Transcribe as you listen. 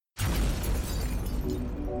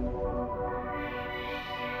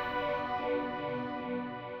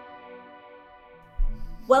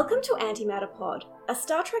Welcome to Antimatter Pod, a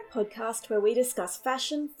Star Trek podcast where we discuss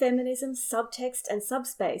fashion, feminism, subtext, and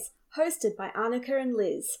subspace, hosted by Anika and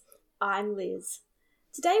Liz. I'm Liz.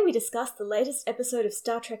 Today we discuss the latest episode of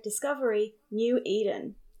Star Trek Discovery, New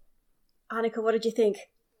Eden. Anika, what did you think?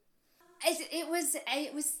 It was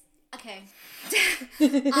okay.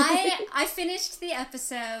 I finished the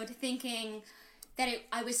episode thinking that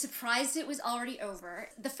I was surprised it was already over.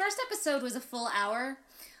 The first episode was a full hour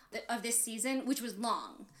of this season, which was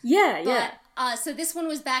long. Yeah. So this one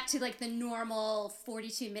was back to like the normal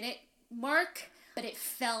 42-minute mark, but it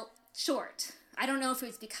felt short. I don't know if it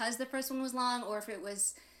was because the first one was long or if it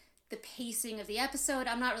was the pacing of the episode.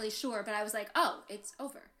 I'm not really sure, but I was like, oh, it's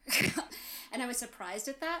over. And I was surprised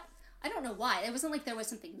at that. I don't know why. It wasn't like there was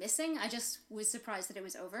something missing. I just was surprised that it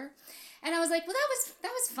was over. And I was like, well,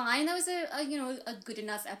 that was fine. That was a good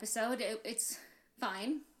enough episode. It's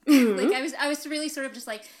fine. Mm-hmm. Like I was really sort of just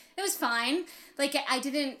like, it was fine. Like I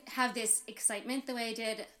didn't have this excitement the way I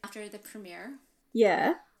did after the premiere.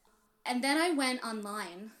 Yeah. And then I went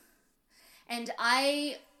online and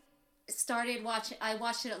I watched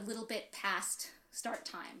it a little bit past start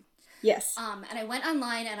time. Yes. And I went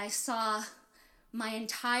online and I saw my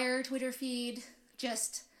entire Twitter feed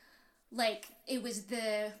just like it was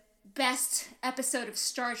the best episode of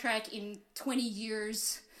Star Trek in 20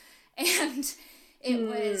 years. And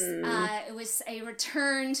it was a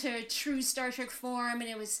return to true Star Trek form, and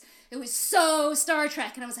it was so Star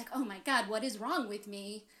Trek, and I was like, oh my god, what is wrong with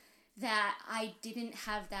me that I didn't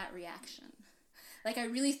have that reaction? Like, I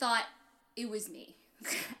really thought it was me,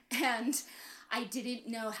 and I didn't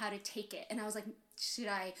know how to take it, and I was like, should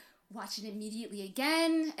I watch it immediately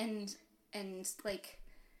again and like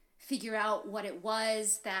figure out what it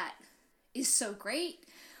was that is so great?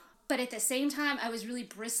 But at the same time, I was really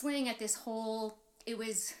bristling at this whole, it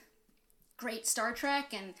was great Star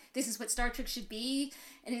Trek, and this is what Star Trek should be,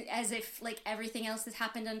 and as if like everything else that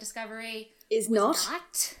happened on Discovery was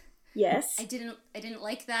not. Yes. I didn't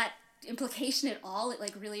like that implication at all. It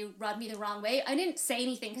like really rubbed me the wrong way. I didn't say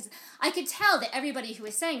anything because I could tell that everybody who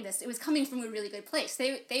was saying this, it was coming from a really good place.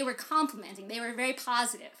 They were complimenting. They were very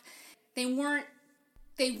positive. They weren't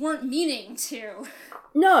meaning to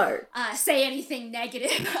say anything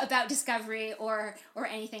negative about Discovery or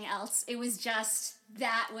anything else. It was just,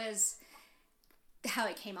 that was how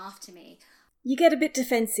it came off to me. You get a bit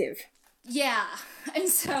defensive. Yeah. And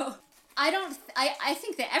so I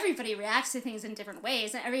think that everybody reacts to things in different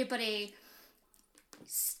ways, and everybody,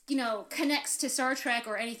 connects to Star Trek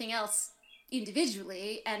or anything else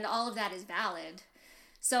individually, and all of that is valid.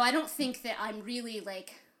 So I don't think that I'm really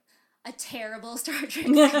like a terrible Star Trek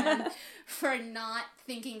fan for not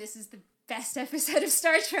thinking this is the best episode of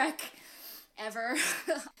Star Trek ever.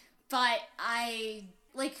 But I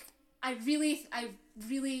really,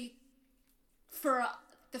 for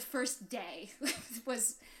the first day,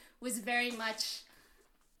 was very much,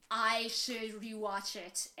 I should rewatch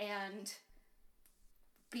it and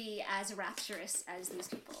be as rapturous as these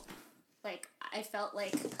people. Like, I felt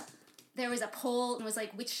like there was a poll and was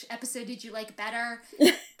like, which episode did you like better,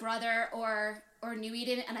 Brother or New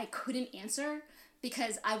Eden? And I couldn't answer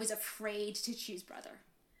because I was afraid to choose Brother.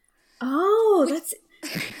 Oh,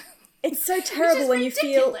 it's so terrible when you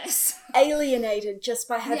feel alienated just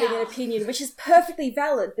by having an opinion, which is perfectly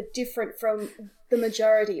valid but different from the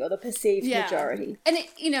majority or the perceived majority. And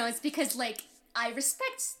it's because like I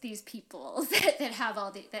respect these people that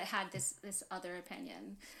had this other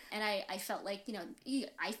opinion, and I felt like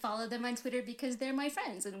I follow them on Twitter because they're my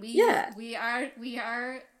friends, and we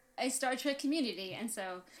are a Star Trek community, and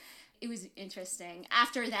so it was interesting.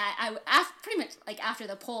 After that, pretty much like after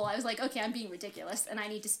the poll, I was like, okay, I'm being ridiculous, and I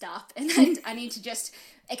need to stop, and I need to just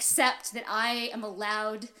accept that I am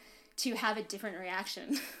allowed to have a different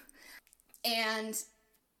reaction. And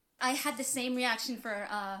I had the same reaction for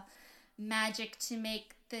Magic to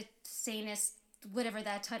Make the Sanest, whatever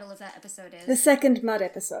that title of that episode is. The second Mud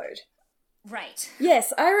episode. Right.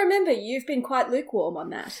 Yes, I remember you've been quite lukewarm on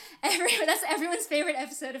that. That's everyone's favorite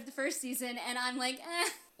episode of the first season, and I'm like,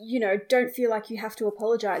 don't feel like you have to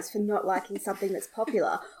apologise for not liking something that's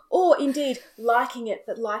popular, or indeed liking it,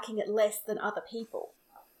 but liking it less than other people.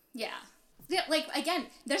 Yeah. Yeah, like, again,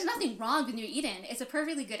 there's nothing wrong with New Eden. It's a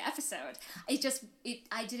perfectly good episode. I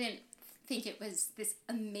didn't think it was this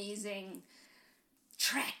amazing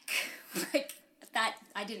Trek. Like, that,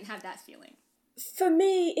 I didn't have that feeling. For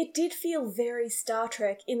me, it did feel very Star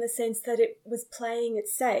Trek in the sense that it was playing it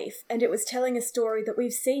safe, and it was telling a story that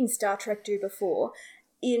we've seen Star Trek do before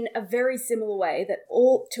in a very similar way that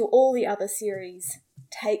all the other series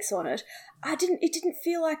takes on it, it didn't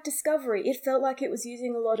feel like Discovery. It felt like it was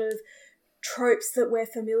using a lot of tropes that we're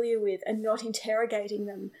familiar with and not interrogating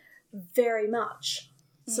them very much.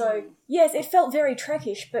 So, yes, it felt very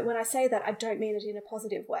Trekkish, but when I say that, I don't mean it in a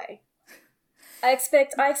positive way. I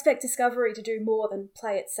expect Discovery to do more than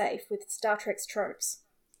play it safe with Star Trek's tropes.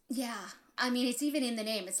 Yeah. I mean, it's even in the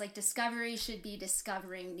name. It's like Discovery should be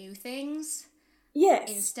discovering new things. Yes.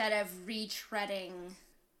 Instead of retreading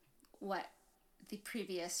what the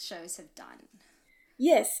previous shows have done.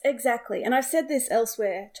 Yes, exactly. And I've said this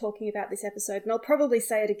elsewhere talking about this episode, and I'll probably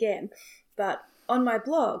say it again, but on my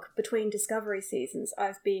blog, between Discovery seasons,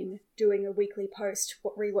 I've been doing a weekly post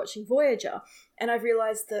rewatching Voyager, and I've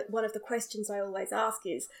realised that one of the questions I always ask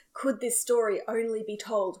is, could this story only be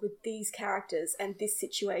told with these characters and this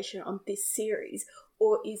situation on this series,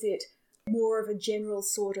 or is it more of a general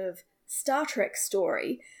sort of Star Trek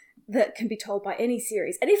story that can be told by any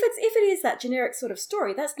series? And if it is that generic sort of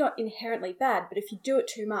story, that's not inherently bad, but if you do it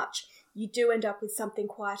too much, you do end up with something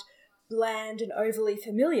quite bland and overly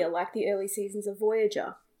familiar, like the early seasons of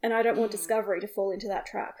Voyager. And I don't want Discovery to fall into that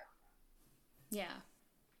trap. Yeah.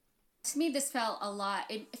 To me, this felt a lot,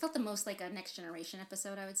 it felt the most like a Next Generation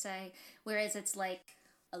episode, I would say, whereas it's like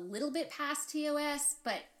a little bit past TOS,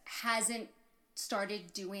 but hasn't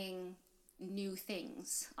started doing new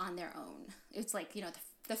things on their own. It's like,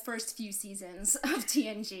 the first few seasons of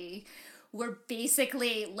TNG were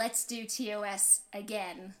basically, let's do TOS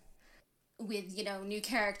again with, new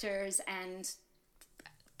characters, and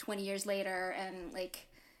 20 years later, and like,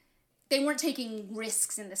 they weren't taking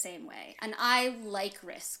risks in the same way. And I like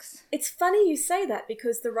risks. It's funny you say that,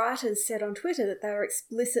 because the writers said on Twitter that they were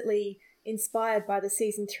explicitly inspired by the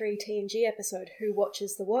season 3 TNG episode, Who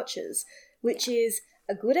Watches the Watchers, which is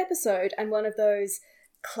a good episode and one of those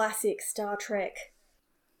classic Star Trek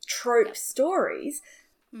trope stories,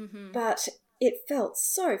 but it felt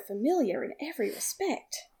so familiar in every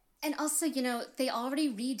respect. And also, they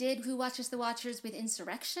already redid Who Watches the Watchers with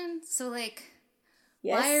Insurrection, so like,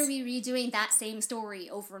 why are we redoing that same story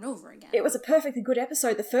over and over again? It was a perfectly good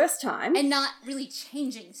episode the first time. And not really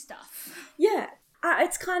changing stuff. Yeah.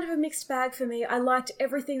 It's kind of a mixed bag for me. I liked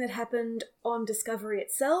everything that happened on Discovery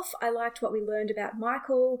itself. I liked what we learned about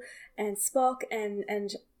Michael and Spock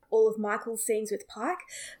and all of Michael's scenes with Pike.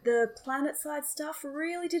 The planet-side stuff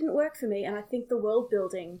really didn't work for me, and I think the world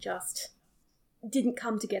building just didn't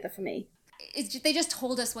come together for me. They just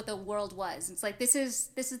told us what the world was. It's like, this is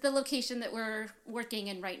the location that we're working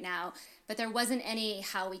in right now, but there wasn't any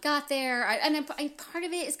how we got there. And part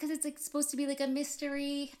of it is because it's like supposed to be like a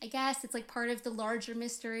mystery, I guess. It's like part of the larger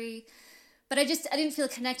mystery. But I didn't feel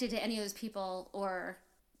connected to any of those people or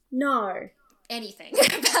anything.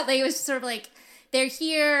 It was sort of like, they're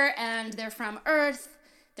here and they're from Earth,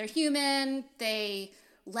 they're human, they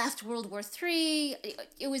left World War III.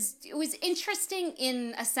 It was interesting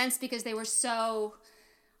in a sense because they were so,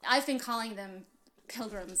 I've been calling them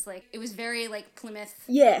pilgrims. Like, it was very like Plymouth.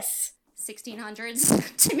 Yes.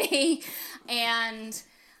 1600s to me. And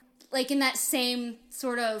like in that same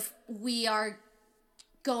sort of, we are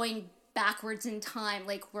going backwards in time.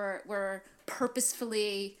 Like we're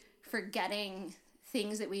purposefully forgetting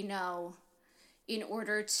things that we know in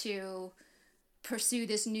order to pursue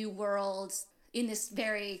this new world in this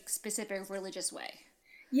very specific religious way.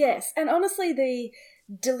 Yes, and honestly, the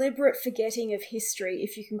deliberate forgetting of history,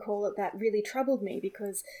 if you can call it that, really troubled me,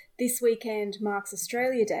 because this weekend marks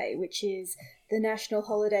Australia Day, which is the national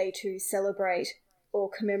holiday to celebrate or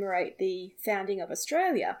commemorate the founding of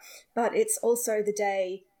Australia, but it's also the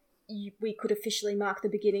day we could officially mark the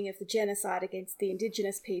beginning of the genocide against the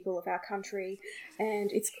Indigenous people of our country, and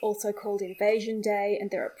it's also called Invasion Day, and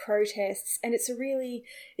there are protests, and it's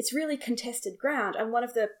really contested ground. And one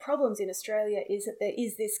of the problems in Australia is that there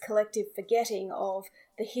is this collective forgetting of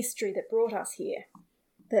the history that brought us here,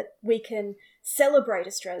 that we can celebrate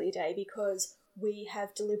Australia Day because we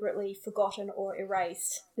have deliberately forgotten or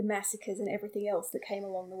erased the massacres and everything else that came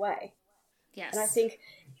along the way. Yes. And I think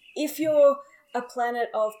if you're a planet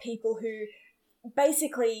of people who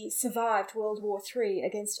basically survived World War III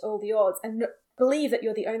against all the odds and believe that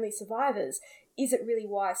you're the only survivors, is it really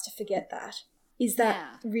wise to forget that? Is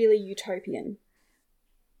that really utopian?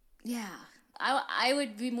 Yeah. I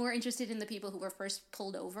would be more interested in the people who were first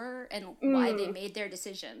pulled over and why they made their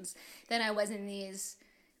decisions than I was in these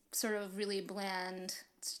sort of really bland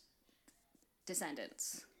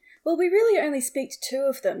descendants. Well, we really only speak to two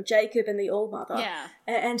of them, Jacob and the All-Mother. Yeah.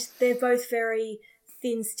 And they're both very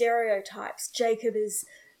thin stereotypes. Jacob is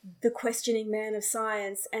the questioning man of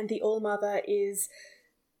science, and the All-Mother is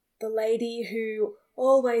the lady who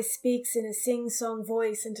always speaks in a sing-song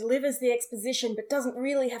voice and delivers the exposition but doesn't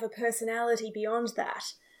really have a personality beyond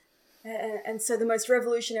that. And so the most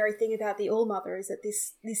revolutionary thing about the All-Mother is that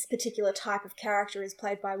this particular type of character is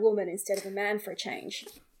played by a woman instead of a man for a change.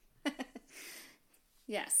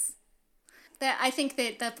 Yes. I think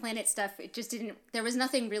that the planet stuff, it just didn't, there was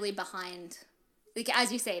nothing really behind, like,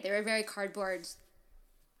 as you say, they were very cardboard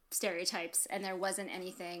stereotypes, and there wasn't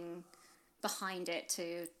anything behind it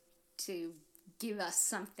to give us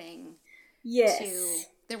something. Yes.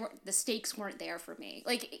 The stakes weren't there for me.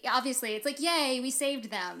 Like, obviously, it's like, yay, we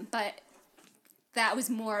saved them, but that was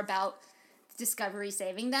more about Discovery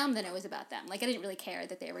saving them than it was about them. Like, I didn't really care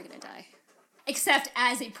that they were going to die. Except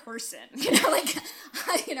as a person, like,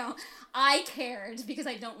 I cared because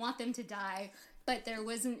I don't want them to die, but there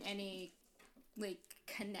wasn't any, like,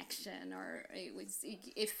 connection, or it was,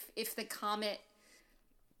 if the comet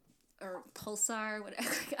or pulsar,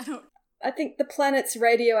 whatever, I think the planet's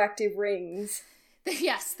radioactive rings.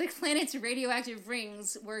 Yes, the planet's radioactive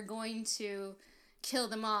rings were going to kill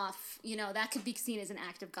them off. That could be seen as an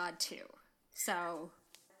act of God too. So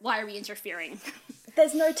why are we interfering?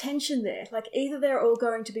 There's no tension there. Like, either they're all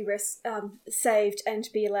going to be saved and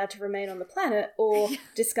be allowed to remain on the planet, or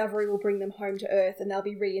Discovery will bring them home to Earth and they'll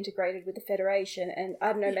be reintegrated with the Federation and,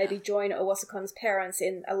 I don't know, maybe join Owasakon's parents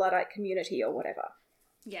in a Luddite community or whatever.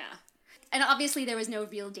 Yeah. And obviously there was no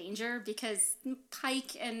real danger because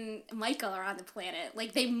Pike and Michael are on the planet.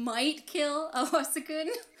 Like, they might kill Owasakun.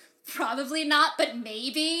 Probably not, but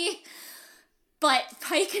maybe. But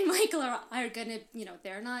Pike and Michael are gonna,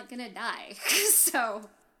 they're not gonna die. So,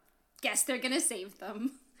 guess they're gonna save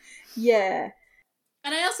them. Yeah.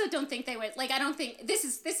 And I also don't think they would, like, I don't think, this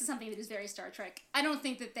is something that is very Star Trek. I don't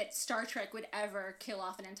think that Star Trek would ever kill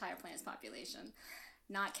off an entire planet's population.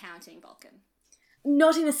 Not counting Vulcan.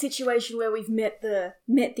 Not in a situation where we've met the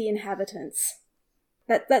inhabitants.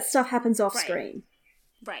 That stuff happens off screen.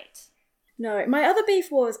 Right. No, my other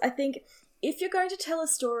beef was, I think, if you're going to tell a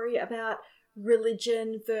story about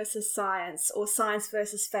religion versus science, or science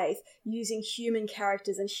versus faith, using human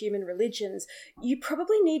characters and human religions, you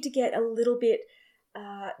probably need to get a little bit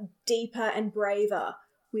deeper and braver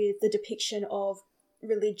with the depiction of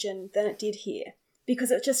religion than it did here.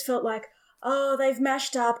 Because it just felt like, oh, they've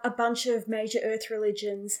mashed up a bunch of major Earth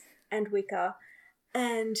religions and Wicca,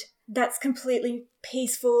 and that's completely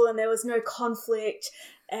peaceful, and there was no conflict,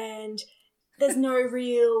 and there's no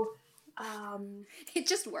real... It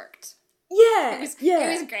just worked. Yeah, It was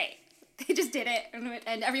great. They just did it,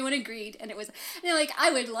 and everyone agreed, and it was... like,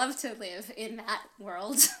 I would love to live in that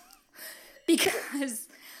world. Because,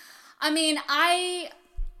 I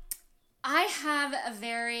have a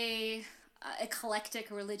very... eclectic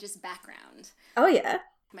religious background. Oh, yeah.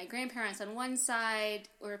 My grandparents on one side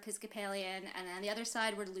were Episcopalian, and on the other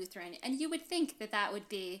side were Lutheran. And you would think that would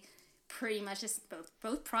be pretty much just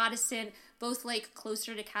both Protestant, both, like,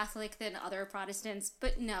 closer to Catholic than other Protestants.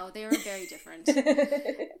 But no, they were very different.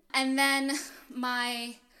 And then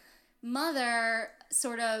my mother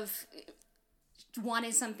sort of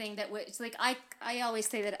wanted something that was, like, I always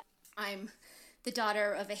say that I'm the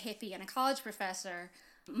daughter of a hippie and a college professor.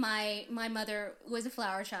 My mother was a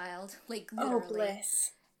flower child, like, literally. Oh,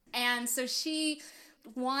 bless. And so she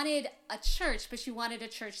wanted a church, but she wanted a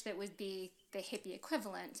church that would be the hippie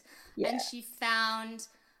equivalent. Yeah. And she found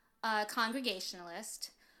a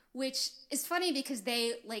Congregationalist, which is funny because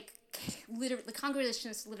they, like, literally, the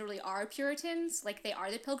Congregationalists literally are Puritans. Like, they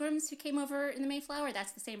are the Pilgrims who came over in the Mayflower.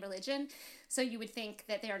 That's the same religion. So you would think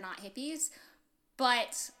that they are not hippies.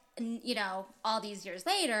 But, all these years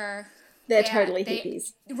later... They're totally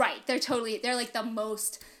hippies. Right. They're like the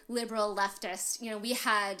most liberal leftist. We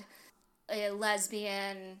had a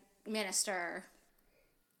lesbian minister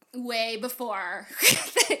way before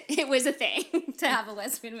it was a thing to have a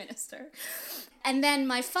lesbian minister. And then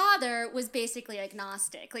my father was basically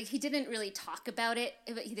agnostic. Like, he didn't really talk about it.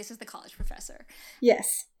 This is the college professor.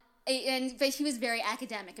 Yes. But he was very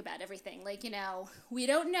academic about everything. Like, we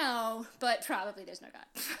don't know, but probably there's no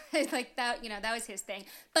God. Like, that, that was his thing.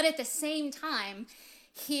 But at the same time,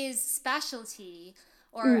 his specialty,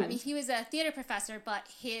 he was a theater professor, but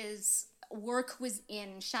his work was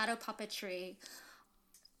in shadow puppetry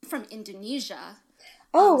from Indonesia.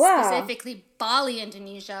 Oh, wow. Specifically Bali,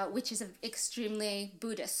 Indonesia, which is an extremely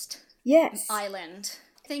Buddhist island.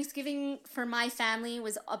 Thanksgiving for my family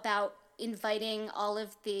was about inviting all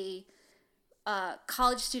of the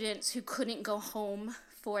college students who couldn't go home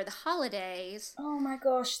for the holidays. Oh my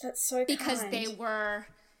gosh, that's so because kind. They were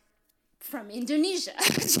from Indonesia.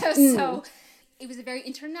 So it was a very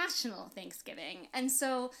international Thanksgiving. And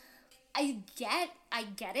so I get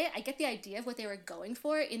it. I get the idea of what they were going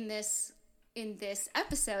for in this in this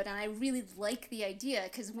episode, and I really like the idea,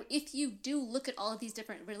 because if you do look at all of these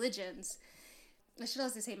different religions, I should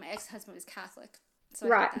also say my ex-husband was Catholic, so I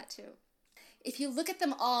Right. did that too. If you look at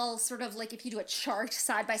them all sort of like if you do a chart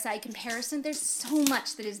side-by-side comparison, there's so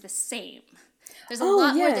much that is the same. There's a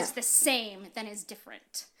lot more that's the same than is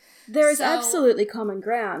different. There is absolutely common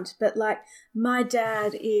ground, but like my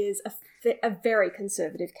dad is a very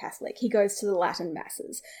conservative Catholic. He goes to the Latin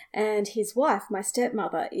masses, and his wife, my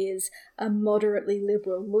stepmother, is a moderately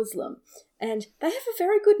liberal Muslim, and they have a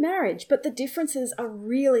very good marriage, but the differences are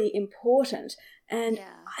really important. And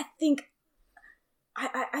I think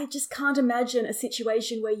I just can't imagine a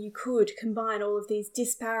situation where you could combine all of these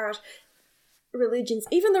disparate religions,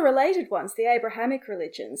 even the related ones, the Abrahamic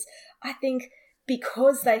religions. I think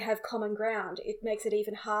because they have common ground, it makes it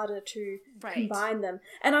even harder to combine them.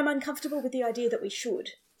 And I'm uncomfortable with the idea that we should.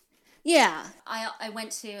 Yeah. I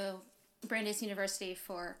went to Brandeis University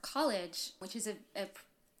for college, which is a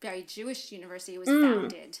very Jewish university. It was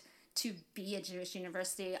founded to be a Jewish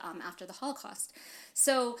university after the Holocaust.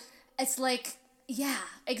 So it's like, yeah,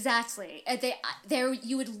 exactly.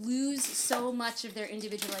 You would lose so much of their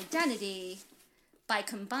individual identity by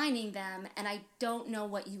combining them, and I don't know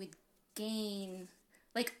what you would gain.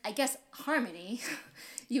 Like, I guess harmony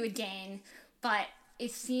you would gain, but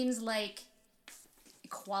it seems like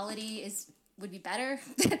equality would be better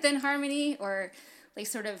than harmony, or like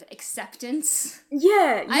sort of acceptance.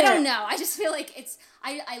 Yeah. I don't know. I just feel like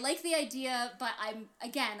I like the idea, but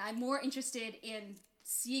I'm more interested in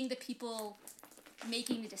seeing the people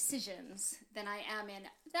making the decisions than I am in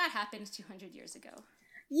that happened 200 years ago.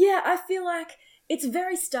 Yeah, I feel like it's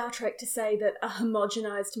very Star Trek to say that a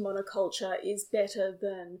homogenized monoculture is better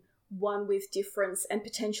than one with difference and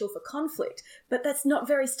potential for conflict, but that's not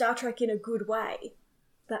very Star Trek in a good way.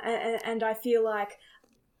 And I feel like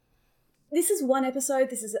this is one episode,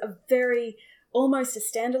 this is almost a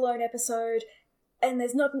standalone episode, and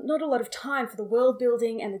there's not a lot of time for the world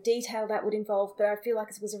building and the detail that would involve, but I feel like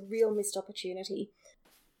this was a real missed opportunity.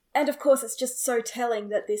 And of course, it's just so telling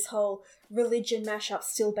that this whole religion mashup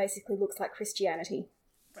still basically looks like Christianity.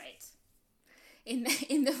 Right. In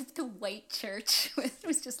the white church, it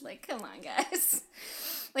was just like, come on, guys.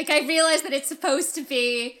 Like, I realized that it's supposed to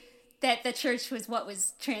be that the church was what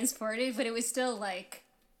was transported, but it was still like,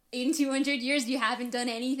 in 200 years, you haven't done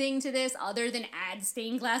anything to this other than add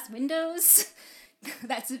stained glass windows.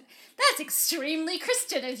 That's extremely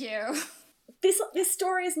Christian of you. This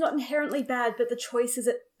story is not inherently bad, but the choices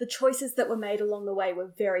that were made along the way were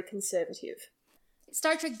very conservative.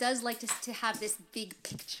 Star Trek does like to have this big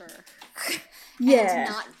picture.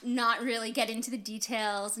 Yeah. And not really get into the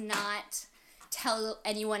details, not tell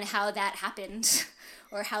anyone how that happened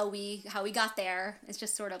or how we got there. It's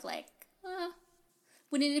just sort of like,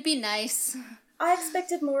 wouldn't it be nice? I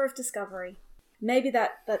expected more of Discovery. Maybe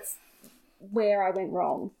that's where I went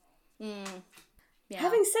wrong. Yeah.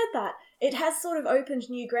 Having said that, it has sort of opened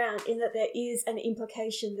new ground in that there is an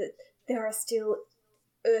implication that there are still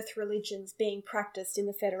Earth religions being practiced in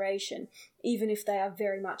the Federation, even if they are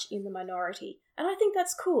very much in the minority. And I think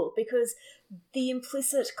that's cool, because the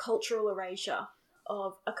implicit cultural erasure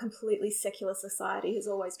of a completely secular society has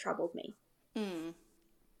always troubled me.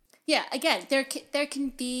 Yeah, again, there can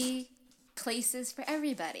be places for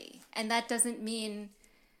everybody, and that doesn't mean,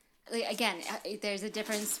 like, again, there's a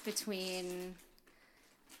difference between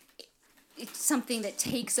it's something that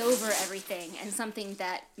takes over everything and something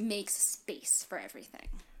that makes space for everything.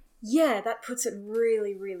 Yeah, that puts it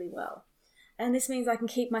really, really well. And this means I can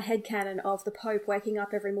keep my headcanon of the Pope waking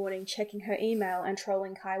up every morning, checking her email and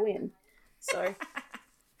trolling Kai Wynn. So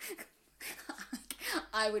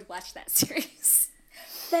I would watch that series.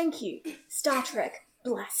 Thank you. Star Trek,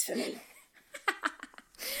 blasphemy.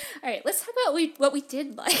 All right, let's talk about what we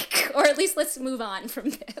did like, or at least let's move on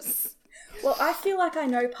from this. Well, I feel like I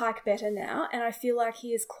know Pike better now, and I feel like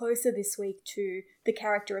he is closer this week to the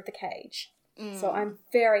character of the cage. So I'm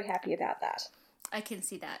very happy about that. I can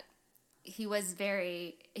see that. He was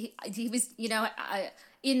he was,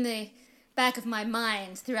 in the back of my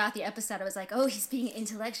mind throughout the episode, I was like, oh, he's being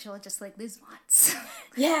intellectual just like Liz wants.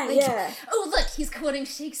 Yeah, yeah. Oh, look, he's quoting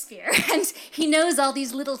Shakespeare, and he knows all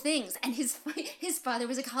these little things, and his father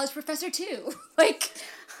was a college professor too.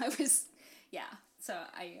 So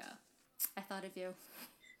I thought of you.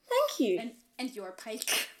 Thank you. And your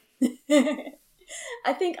Pike.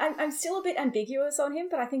 I think I'm still a bit ambiguous on him,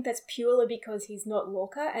 but I think that's purely because he's not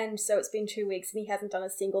Lorca, and so it's been 2 weeks and he hasn't done a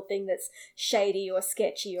single thing that's shady or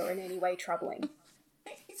sketchy or in any way troubling.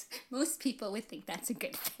 Most people would think that's a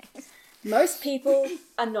good thing. Most people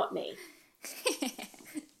are not me.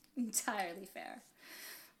 Entirely fair.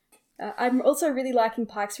 I'm also really liking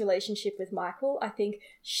Pike's relationship with Michael. I think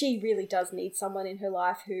she really does need someone in her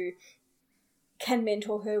life who can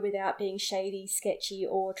mentor her without being shady, sketchy,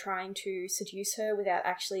 or trying to seduce her without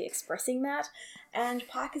actually expressing that. And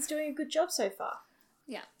Pike is doing a good job so far.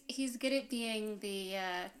 Yeah, he's good at being the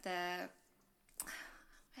I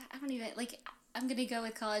don't even, like, I'm going to go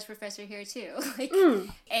with college professor here too. Like,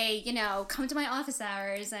 come to my office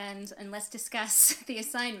hours and let's discuss the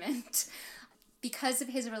assignment. Because of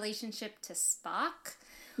his relationship to Spock,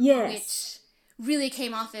 yes, which really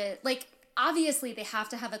came off it, like, obviously they have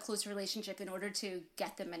to have a close relationship in order to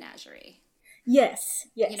get the menagerie. Yes.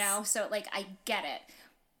 So, like, I get it.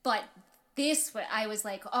 But this, I was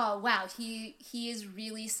like, oh, wow, he is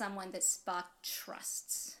really someone that Spock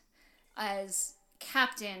trusts as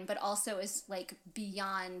captain, but also is, like,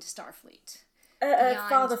 beyond Starfleet. A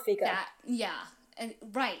father figure. And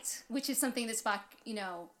right, which is something that Spock,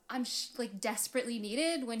 I'm desperately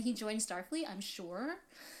needed when he joined Starfleet, I'm sure.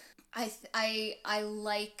 I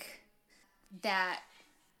like that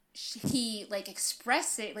he, like,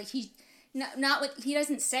 express it, like, he not what he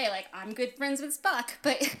doesn't say, like, I'm good friends with Spock,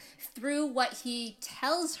 but through what he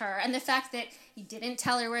tells her, and the fact that he didn't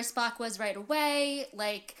tell her where Spock was right away,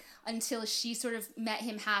 like, until she sort of met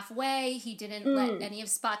him halfway, he didn't let any of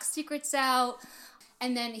Spock's secrets out,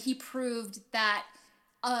 and then he proved that,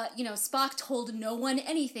 Spock told no one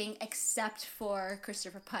anything except for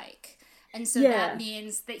Christopher Pike. And so that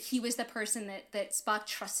means that he was the person that Spock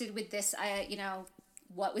trusted with this,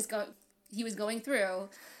 what he was going through,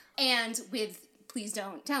 and with please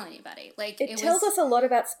don't tell anybody. Like, it tells us a lot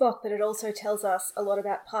about Spock, but it also tells us a lot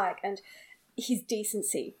about Pike and his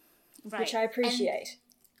decency, which I appreciate. And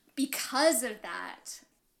because of that,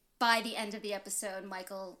 by the end of the episode,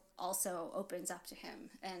 Michael also opens up to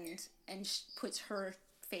him and puts her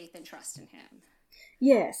faith and trust in him.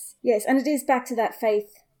 Yes, and it is back to that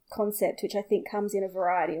faith concept, which I think comes in a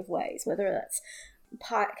variety of ways, whether that's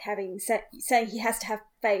Pike saying he has to have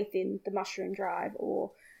faith in the mushroom drive,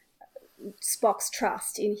 or Spock's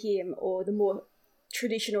trust in him, or the more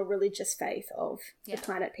traditional religious faith of the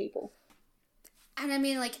planet people. And I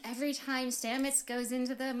mean, like, every time Stamets goes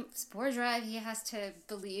into the spore drive, he has to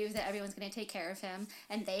believe that everyone's going to take care of him,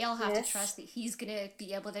 and they all have to trust that he's going to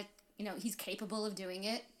be able to, he's capable of doing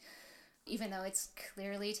it, even though it's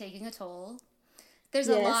clearly taking a toll. There's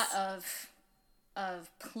a lot of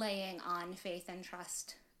playing on faith and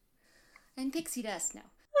trust. And pixie dust, no.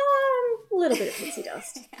 A little bit of pixie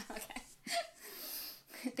dust. Okay.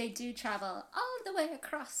 They do travel all the way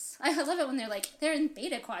across. I love it when they're in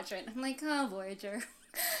Beta Quadrant. I'm like, oh, Voyager.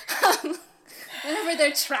 Whenever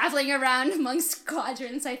they're traveling around amongst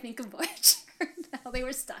quadrants, I think of Voyager. How they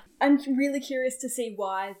were stuck. I'm really curious to see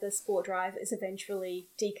why the spore drive is eventually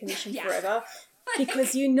decommissioned forever.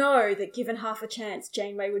 Because you know that given half a chance,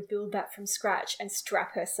 Janeway would build that from scratch and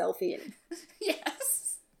strap herself in.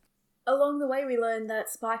 Yes. Along the way, we learn that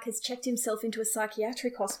Spike has checked himself into a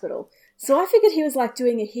psychiatric hospital. So I figured he was, like,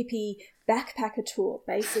 doing a hippie backpacker tour,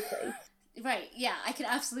 basically. Right, yeah. I could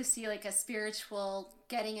absolutely see, like, a spiritual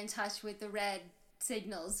getting in touch with the red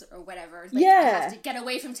signals or whatever. Like, I have to get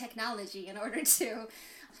away from technology in order to...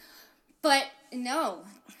 But no,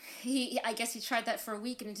 I guess he tried that for a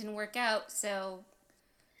week and it didn't work out. So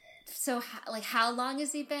how long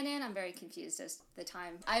has he been in? I'm very confused as to the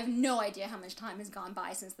time. I have no idea how much time has gone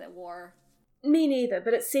by since the war. Me neither,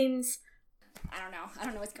 but it seems... I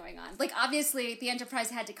don't know what's going on. Like, obviously, the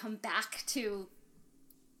Enterprise had to come back to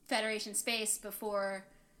Federation space before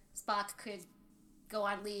Spock could go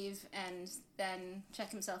on leave and then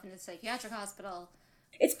check himself into the psychiatric hospital.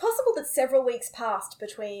 It's possible that several weeks passed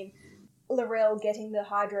between L'Rell getting the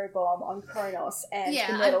hydro bomb on Kronos and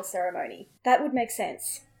the medal ceremony. That would make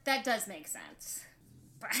sense. That does make sense.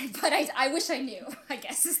 But I wish I knew, I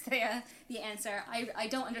guess, is the answer. I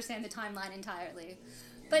don't understand the timeline entirely.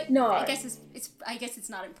 But no. I guess it's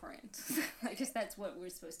not important. I guess that's what we're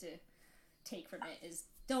supposed to take from it, is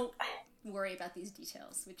don't worry about these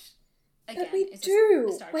details, which, again, but we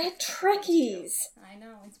do. We're Trekkies. I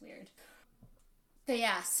know, it's weird. But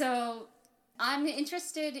yeah, so I'm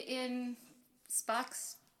interested in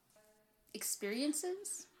Spock's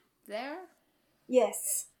experiences there.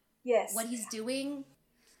 Yes. What he's doing.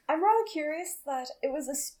 I'm rather curious that it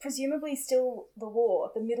was presumably still the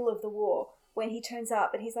war, the middle of the war, when he turns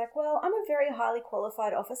up and he's like, well, I'm a very highly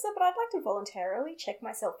qualified officer, but I'd like to voluntarily check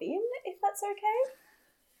myself in, if that's okay.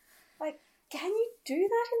 Like, can you do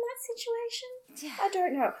that in that situation? Yeah. I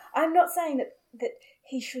don't know. I'm not saying that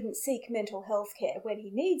he shouldn't seek mental health care when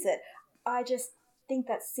he needs it. I just think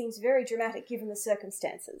that seems very dramatic given the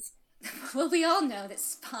circumstances. Well, we all know that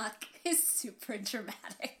Spock is super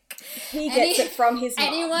dramatic. He gets it from his mom.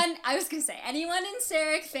 Anyone in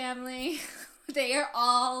Sarek family, they are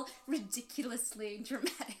all ridiculously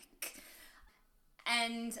dramatic.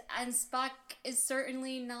 And Spock is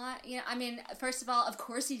certainly not, I mean, first of all, of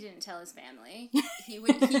course he didn't tell his family. He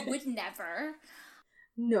would never.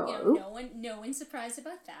 No. No one's surprised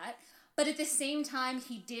about that. But at the same time,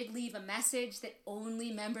 he did leave a message that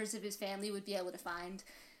only members of his family would be able to find.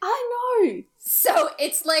 I know. So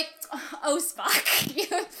it's like, oh, Spock,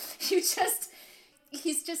 he's so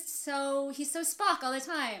Spock all the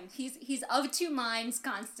time. He's of two minds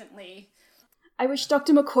constantly. I wish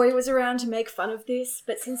Dr. McCoy was around to make fun of this,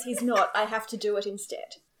 but since he's not, I have to do it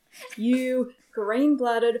instead. You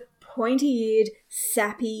green-blooded, pointy-eared,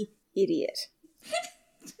 sappy idiot.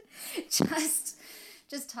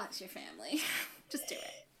 Just talk to your family. Just do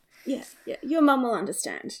it. Yeah. Your mum will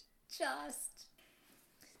understand. Just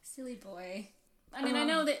silly boy. I mean, I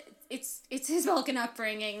know that it's his Vulcan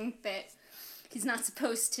upbringing that he's not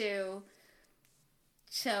supposed to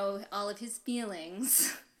show all of his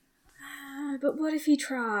feelings. But what if he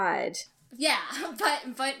tried? Yeah, but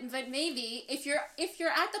maybe if you're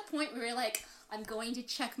at the point where you're like, I'm going to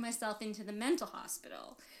check myself into the mental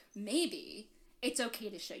hospital, maybe it's okay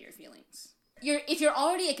to show your feelings. If you're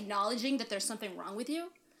already acknowledging that there's something wrong with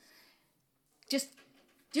you, just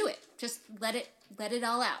do it. Just let it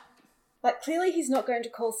all out. Like, clearly he's not going to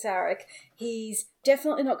call Sarek. He's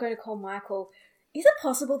definitely not going to call Michael. Is it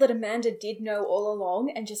possible that Amanda did know all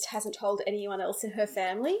along and just hasn't told anyone else in her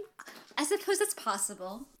family? I suppose it's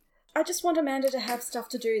possible. I just want Amanda to have stuff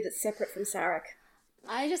to do that's separate from Sarek.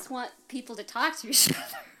 I just want people to talk to each other.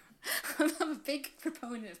 I'm a big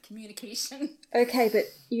proponent of communication. Okay, but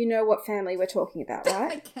you know what family we're talking about,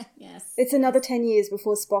 right? Yes. It's another 10 years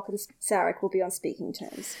before Spock and Sarek will be on speaking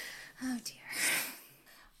terms. Oh, dear.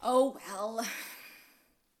 Oh, well.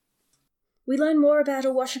 We learn more about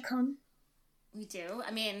Awashakon. We do.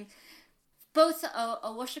 I mean, both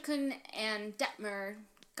Awashakon and Detmer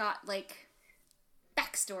got, like,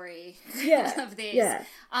 backstory of these. Yeah.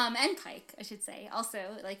 And Pike, I should say. Also,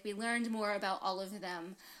 like, we learned more about all of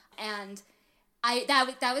them. And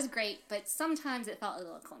that was great, but sometimes it felt a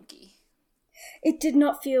little clunky. It did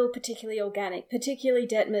not feel particularly organic, particularly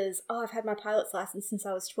Detmer's, I've had my pilot's license since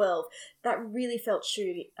I was 12. That really felt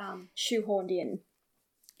shoehorned in.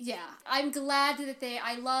 Yeah, I'm glad that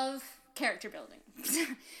I love character building.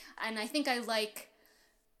 And I think I like,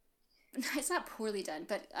 it's not poorly done,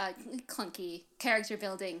 but clunky character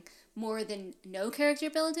building more than no character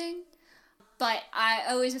building. But I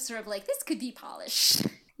always just sort of like, this could be polished.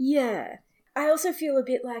 Yeah. I also feel a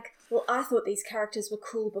bit like, well, I thought these characters were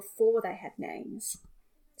cool before they had names.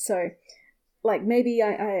 So, like, maybe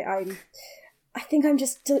I think I'm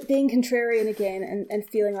just being contrarian again and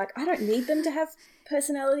feeling like I don't need them to have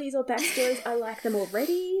personalities or backstories. I like them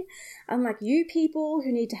already. Unlike you people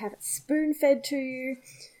who need to have it spoon-fed to you.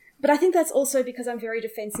 But I think that's also because I'm very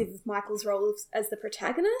defensive of Michael's role as the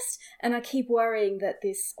protagonist, and I keep worrying that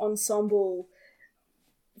this ensemble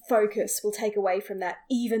focus will take away from that,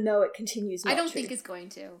 even though it continues not to. I don't think it's going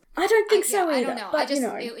to. I don't think so either. I don't know. But,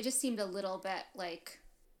 it just seemed a little bit like,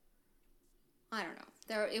 I don't know.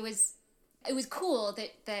 It was cool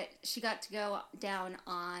that she got to go down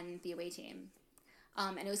on the away team,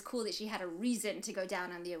 and it was cool that she had a reason to go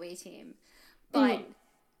down on the away team. But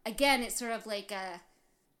again, it's sort of like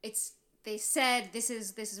they said this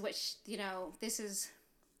is what this is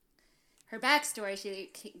her backstory. She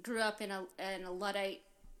grew up in a Luddite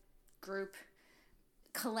group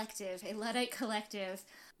collective, a Luddite collective.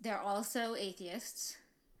 They're also atheists.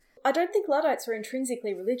 I don't think Luddites were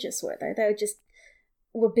intrinsically religious, were they? They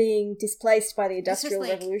were being displaced by the Industrial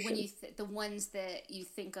Revolution. When the ones that you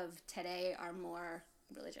think of today are more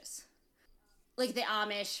religious, like the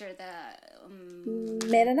Amish or the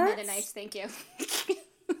Mennonites. Mennonites, thank you.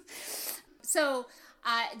 So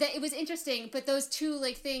it was interesting, but those two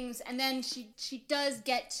things, and then she does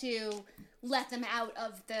get to let them out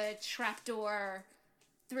of the trapdoor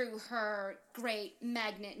through her great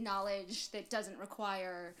magnet knowledge that doesn't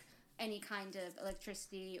require any kind of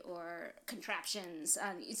electricity or contraptions.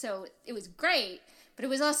 So it was great, but it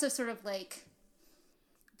was also sort of like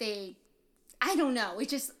I don't know.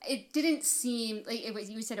 It didn't seem like it was.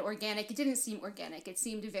 You said organic. It didn't seem organic. It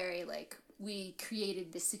seemed very like we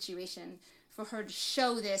created this situation for her to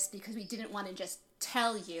show this because we didn't want to just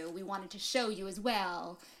tell you. We wanted to show you as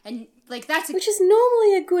well, and like which is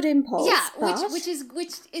normally a good impulse. Yeah, but... which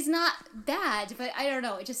is not bad, but I don't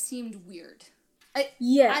know. It just seemed weird. I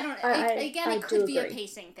don't. It could be a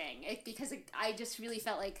pacing thing because I just really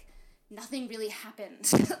felt like nothing really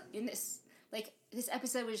happened in this. Like this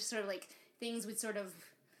episode was just sort of like things would sort of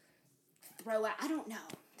throw out. I don't know.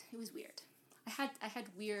 it was weird. I had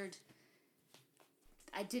weird,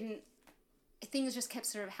 things just kept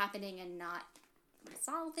sort of happening and not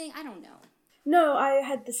resolving. I don't know. No, I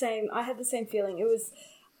had the same feeling. It was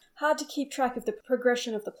hard to keep track of the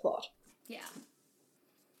progression of the plot. Yeah.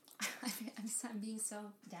 I'm being so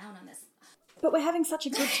down on this. But we're having such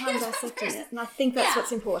a good time dissecting it, and I think that's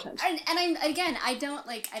what's important. And I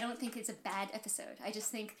don't think it's a bad episode. I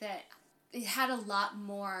just think that it had a lot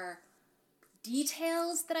more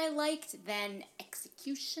details that I liked than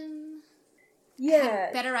execution. Yeah. It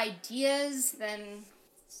had better ideas than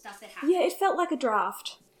stuff that happened. Yeah, it felt like a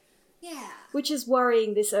draft. Yeah. Which is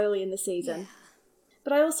worrying this early in the season. Yeah.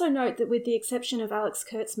 But I also note that with the exception of Alex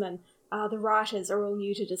Kurtzman, the writers are all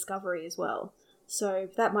new to Discovery as well. So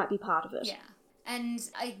that might be part of it. Yeah. And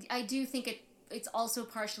I do think it's also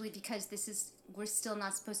partially because we're still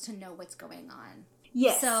not supposed to know what's going on.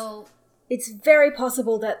 Yes. So it's very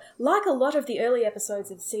possible that, like a lot of the early episodes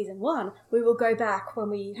of season 1, we will go back when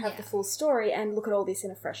we have the full story and look at all this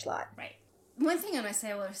in a fresh light. Right. One thing I must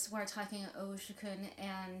say was we're talking Oshikun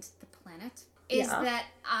and the planet is that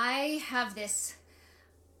I have this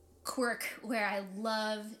quirk where I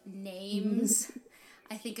love names.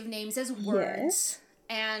 I think of names as words.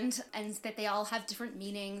 And that they all have different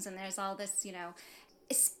meanings, and there's all this,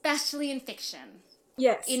 especially in fiction.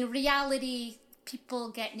 Yes. In reality, people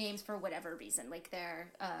get names for whatever reason, like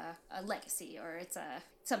they're a legacy, or it's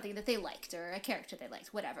something that they liked, or a character they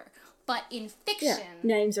liked, whatever. But in fiction,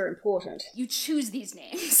 names are important. You choose these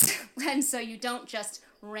names, and so you don't just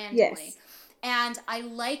randomly. Yes. And I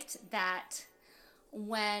liked that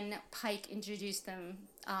when Pike introduced them.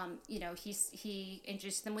 He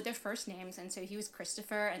introduced them with their first names, and so he was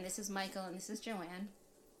Christopher, and this is Michael, and this is Joanne.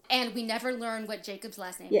 And we never learned what Jacob's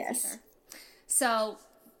last name is either. So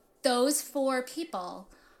those 4 people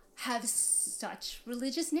have such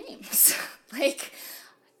religious names. Like,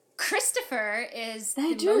 Christopher is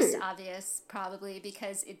most obvious, probably,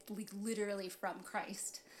 because it's literally from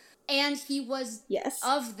Christ. And he was,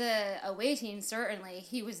 of the awaiting, certainly,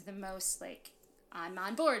 he was the most, I'm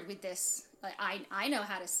on board with this. Like, I know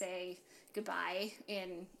how to say goodbye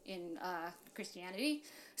in Christianity,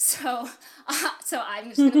 so I'm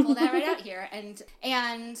just gonna pull that right out here.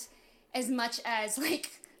 And as much as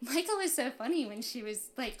Michael was so funny when she was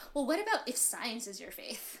like, well, what about if science is your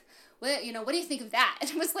faith? What do you think of that? And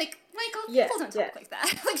it was like, Michael, people don't talk like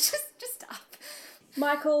that. Just stop.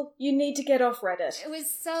 Michael, you need to get off Reddit. It was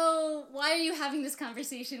so. Why are you having this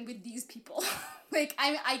conversation with these people?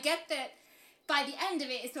 I get that. By the end of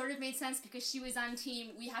it, it sort of made sense because she was on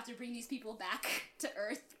team, we have to bring these people back to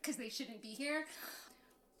Earth because they shouldn't be here.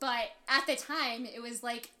 But at the time, it was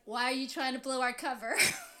like, why are you trying to blow our cover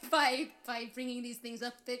by bringing these things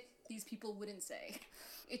up that these people wouldn't say?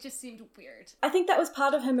 It just seemed weird. I think that was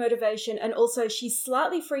part of her motivation, and also she's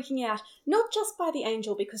slightly freaking out, not just by the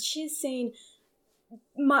Angel, because she's seen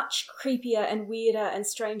much creepier and weirder and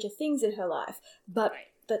stranger things in her life, but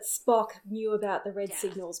that Spock knew about the red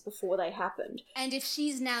signals before they happened. And if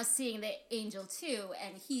she's now seeing the Angel too,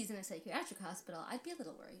 and he's in a psychiatric hospital, I'd be a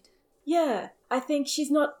little worried. Yeah, I think she's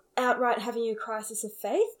not outright having a crisis of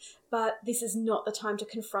faith, but this is not the time to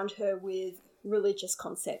confront her with religious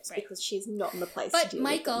concepts because she's not in the place to deal with them. But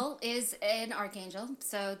Michael is an archangel,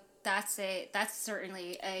 so that's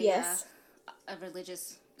certainly a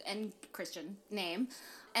religious and Christian name.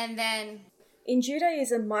 And then in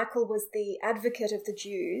Judaism, Michael was the advocate of the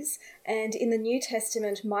Jews, and in the New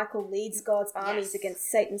Testament, Michael leads God's armies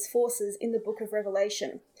against Satan's forces in the Book of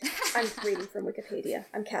Revelation. I'm reading from Wikipedia.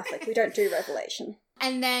 I'm Catholic. We don't do Revelation.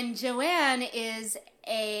 And then Joanne is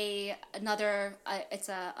another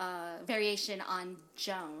variation on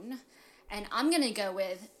Joan. And I'm going to go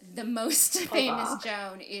with the most famous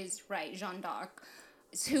Joan is, Jeanne d'Arc,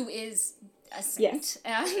 who is a saint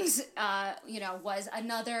and, was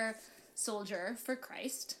another soldier for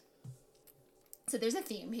Christ. So there's a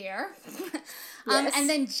theme here. And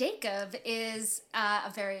then Jacob is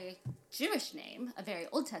a very Jewish name, a very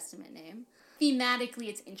Old Testament name. Thematically,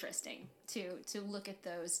 it's interesting to look at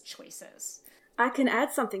those choices. I can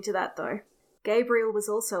add something to that, though. Gabriel was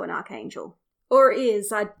also an archangel. Or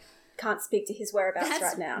is. I can't speak to his whereabouts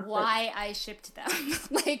right now. That's why I shipped them.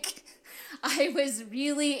 I was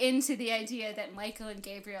really into the idea that Michael and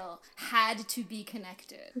Gabriel had to be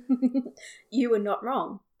connected. You were not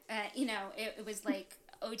wrong. It was like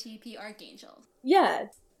OTP Archangel. Yeah.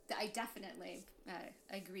 I definitely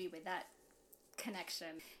agree with that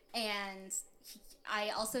connection. And I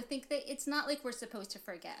also think that it's not like we're supposed to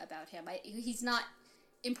forget about him. He's not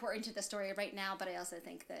important to the story right now, but I also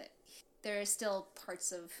think that there are still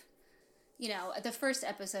parts of, the first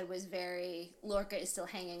episode was very, Lorca is still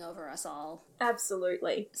hanging over us all.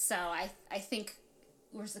 Absolutely. So I think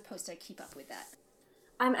we're supposed to keep up with that.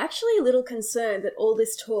 I'm actually a little concerned that all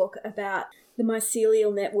this talk about the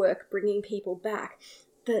mycelial network bringing people back,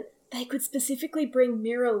 that they could specifically bring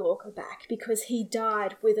Mirror Lorca back because he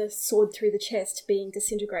died with a sword through the chest being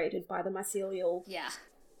disintegrated by the mycelial. Yeah.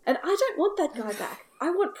 And I don't want that guy back.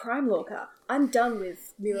 I want Prime Lorca. I'm done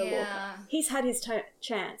with Mirror Lorca. He's had his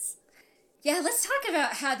chance. Yeah, let's talk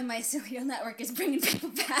about how the mycelial network is bringing people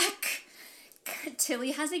back.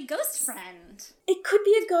 Tilly has a ghost friend. It could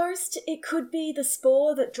be a ghost. It could be the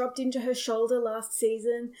spore that dropped into her shoulder last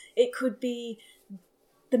season. It could be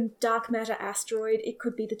the dark matter asteroid. It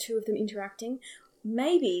could be the two of them interacting.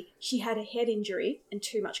 Maybe she had a head injury and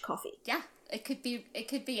too much coffee. Yeah, it could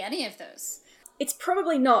be any of those. It's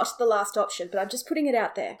probably not the last option, but I'm just putting it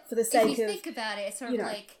out there for the sake of... If you think about it, it's sort of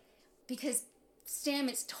like, because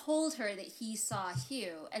Stamets told her that he saw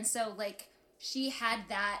Hugh, and so, like, she had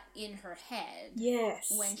that in her head.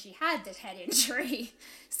 Yes. When she had this head injury.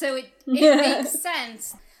 So it makes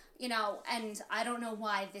sense, and I don't know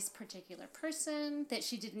why this particular person that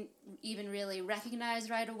she didn't even really recognize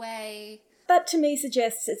right away. That to me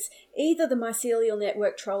suggests it's either the mycelial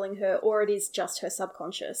network trolling her or it is just her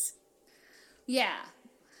subconscious. Yeah.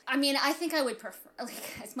 I mean, I think I would prefer,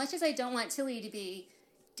 like, as much as I don't want Tilly to be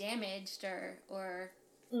damaged or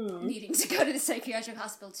needing to go to the psychiatric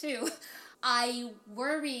hospital too, I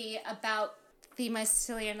worry about the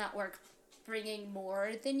mycelial network bringing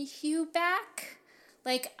more than Hugh back.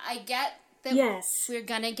 Like, I get that we're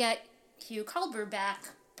gonna get Hugh Culber back,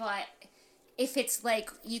 but if it's like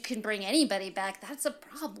you can bring anybody back, that's a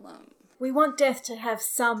problem. We want death to have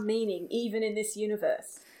some meaning, even in this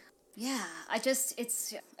universe. Yeah,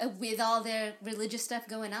 it's with all the religious stuff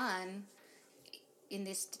going on in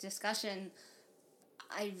this discussion,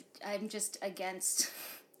 I'm just against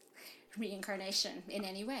reincarnation in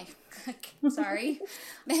any way. Sorry.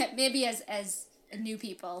 Maybe as new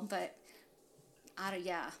people, but I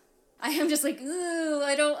am just like, ooh,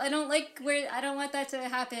 I don't want that to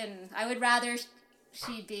happen. I would rather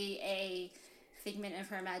she be a figment of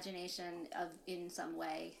her imagination in some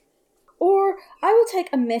way. Or I will take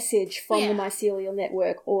a message from the mycelial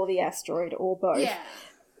network or the asteroid or both,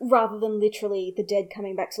 rather than literally the dead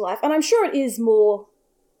coming back to life. And I'm sure it is more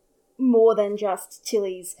than just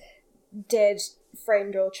Tilly's dead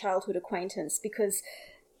friend or childhood acquaintance, because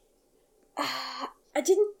I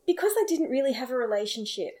didn't really have a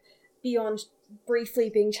relationship beyond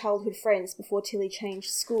briefly being childhood friends before Tilly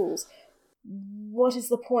changed schools. What is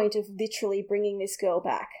the point of literally bringing this girl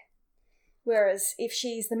back? Whereas if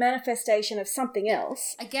she's the manifestation of something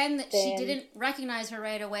else... Again, she didn't recognize her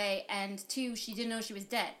right away, and two, she didn't know she was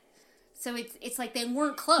dead. So it's like they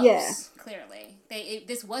weren't close, clearly.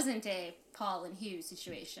 This wasn't a Paul and Hugh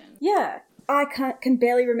situation. Yeah. I can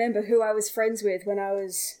barely remember who I was friends with when I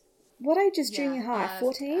was... What age is junior high?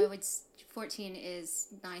 14? 14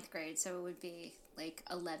 is 9th grade, so it would be like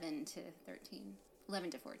 11 to 13.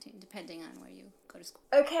 11 to 14, depending on where you go to school.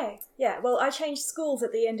 Okay, yeah. Well, I changed schools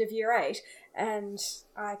at the end of year 8, and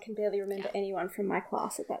I can barely remember anyone from my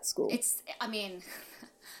class at that school.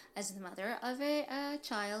 As the mother of a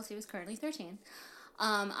child who is currently 13,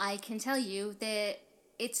 I can tell you that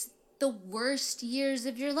it's the worst years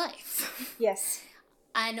of your life. Yes.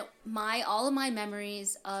 And all of my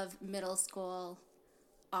memories of middle school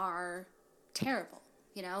are terrible.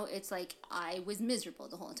 It's like I was miserable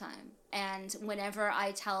the whole time. And whenever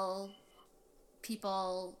I tell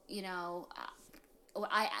people,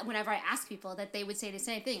 whenever I ask people that, they would say the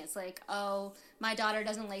same thing. It's like, oh, my daughter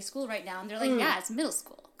doesn't like school right now. And they're like, yeah, it's middle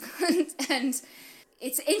school. And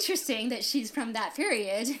it's interesting that she's from that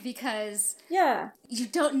period because no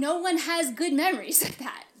one has good memories of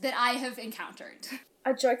that I have encountered.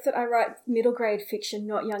 I joke that I write middle grade fiction,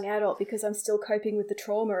 not young adult, because I'm still coping with the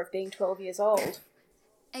trauma of being 12 years old.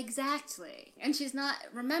 Exactly. And she's not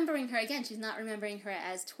remembering her, again, she's not remembering her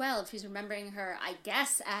as 12. She's remembering her, I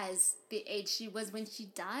guess, as the age she was when she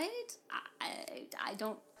died? I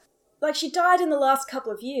don't... Like, she died in the last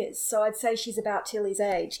couple of years, so I'd say she's about Tilly's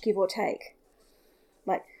age, give or take.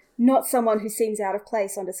 Like, not someone who seems out of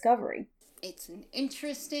place on Discovery. It's an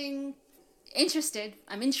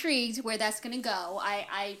I'm intrigued where that's going to go.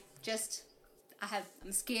 I'm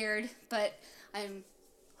scared, but I'm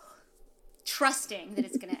trusting that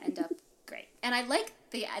it's going to end up great. And I like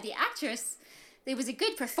the actress. It was a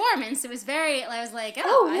good performance. It was I was like, who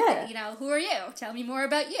are you? Tell me more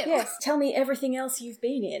about you. Yes, tell me everything else you've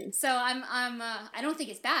been in. So I don't think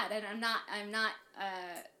it's bad, and I'm not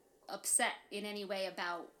upset in any way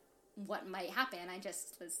about what might happen. I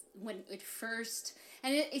just was, when it first,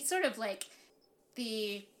 and it's sort of like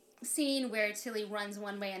the scene where Tilly runs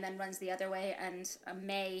one way and then runs the other way, and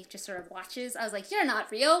May just sort of watches. I was like, you're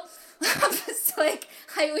not real. It's like,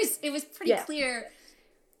 it was pretty clear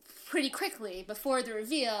pretty quickly before the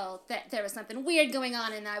reveal that there was something weird going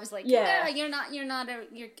on, and I was like, I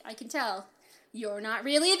can tell. You're not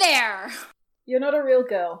really there. You're not a real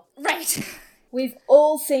girl. Right. We've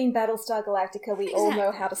all seen Battlestar Galactica. We all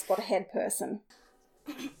know how to spot a head person.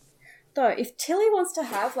 Though, if Tilly wants to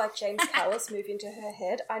have, like, James Callis move into her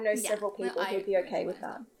head, I know several people who'd be okay with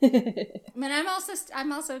that. I mean,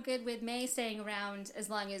 I'm also good with May staying around as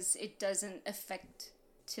long as it doesn't affect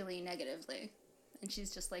Tilly negatively. And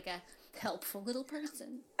she's just like a helpful little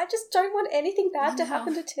person. I just don't want anything bad to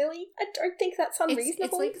happen to Tilly. I don't think that's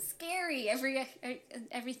unreasonable. It's like scary. Every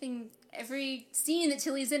scene that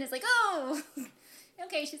Tilly's in is like, oh,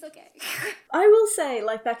 okay, she's okay. I will say,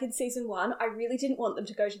 like, back in season 1, I really didn't want them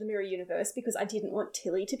to go to the mirror universe because I didn't want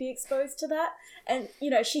Tilly to be exposed to that. And,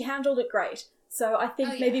 you know, she handled it great. So I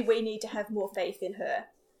think maybe we need to have more faith in her.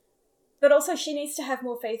 But also she needs to have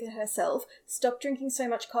more faith in herself, stop drinking so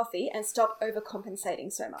much coffee, and stop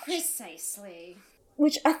overcompensating so much. Precisely.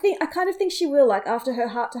 Which I kind of think she will, like, after her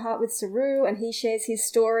heart-to-heart with Saru, and he shares his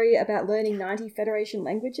story about learning 90 Federation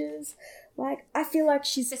languages. Like, I feel like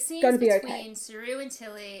she's going to be okay. The scenes between Saru and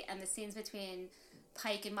Tilly and the scenes between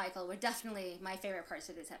Pike and Michael were definitely my favorite parts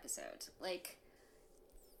of this episode. Like,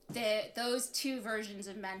 those two versions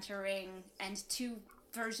of mentoring and two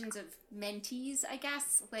versions of mentees, I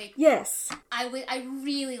guess. Like, yes, I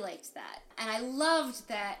really liked that, and I loved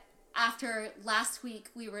that. After last week,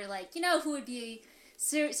 we were like, you know, who would be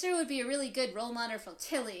Saru would be a really good role model for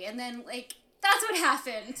Tilly, and then like that's what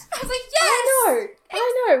happened. I was like, yes,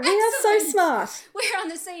 I know, we are so smart. We're on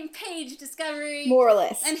the same page, Discovery, more or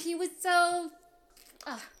less. And he was so,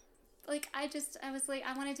 like I was like,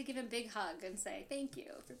 I wanted to give him a big hug and say thank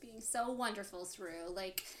you for being so wonderful, Saru,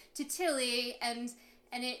 like to Tilly and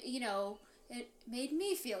it, you know, it made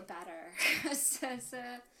me feel better as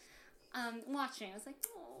watching. I was like,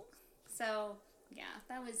 oh. So, yeah,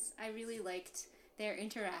 I really liked their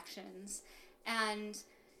interactions. And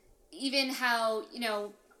even how, you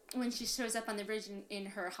know, when she shows up on the bridge in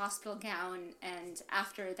her hospital gown, and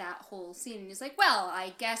after that whole scene, is like, well,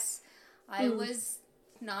 I guess I was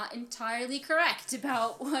not entirely correct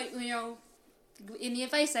about what, you know, in the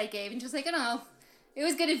advice I gave. And just like, oh, no. It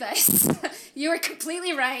was good advice. You were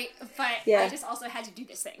completely right, but I just also had to do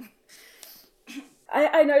this thing.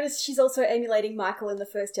 I noticed she's also emulating Michael in the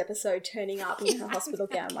first episode, turning up in her hospital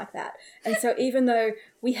gown like that. And so even though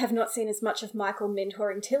we have not seen as much of Michael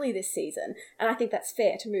mentoring Tilly this season, and I think that's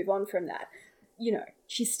fair to move on from that, you know,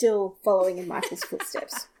 she's still following in Michael's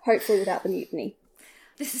footsteps, hopefully without the mutiny.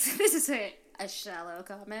 This is a shallow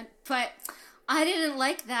comment, but I didn't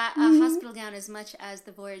like that hospital gown as much as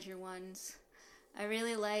the Voyager ones. I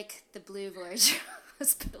really like the blue Voyager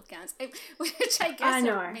hospital gowns, which I guess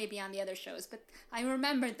are maybe on the other shows, but I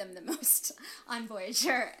remembered them the most on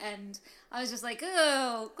Voyager, and I was just like,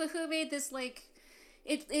 oh, who made this, like,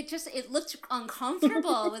 it looked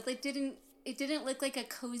uncomfortable. It didn't look like a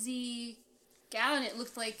cozy gown. It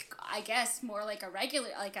looked like, I guess, more like a regular,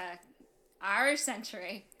 like our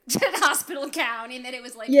century hospital gown, in that it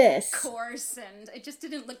was like coarse, and it just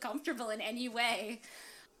didn't look comfortable in any way.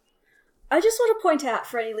 I just want to point out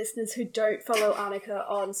for any listeners who don't follow Anika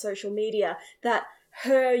on social media that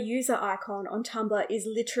her user icon on Tumblr is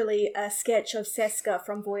literally a sketch of Seska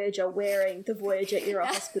from Voyager wearing the Voyager era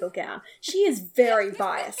hospital gown. She is very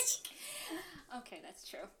biased. Okay, that's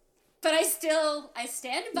true. But I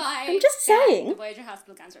stand by. I'm just saying. The Voyager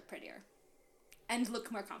hospital gowns are prettier and look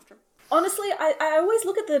more comfortable. Honestly, I always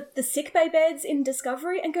look at the sickbay beds in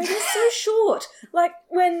Discovery and go, they're so short. Like,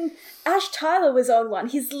 when Ash Tyler was on one,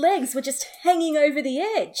 his legs were just hanging over the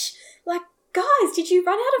edge. Like, guys, did you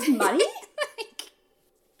run out of money?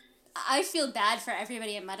 I feel bad for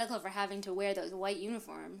everybody at medical for having to wear those white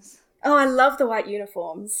uniforms. Oh, I love the white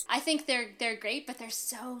uniforms. I think they're great, but they're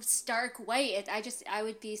so stark white. I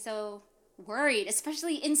would be so worried,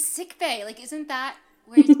 especially in sickbay. Like, isn't that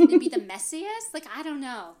where it's going to be the messiest? Like, I don't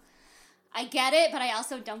know. I get it, but I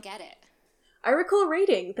also don't get it. I recall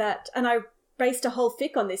reading that, and I based a whole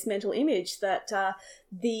fic on this mental image, that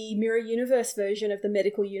the Mirror Universe version of the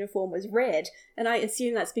medical uniform was red, and I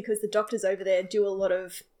assume that's because the doctors over there do a lot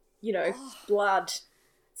of, you know, blood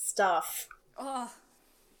stuff. Oh,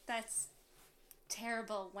 that's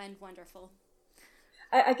terrible and wonderful.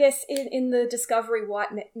 I guess in the Discovery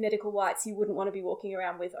white medical whites, you wouldn't want to be walking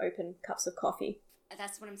around with open cups of coffee.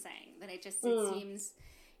 That's what I'm saying. That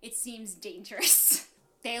it seems dangerous.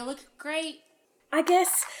 They look great. I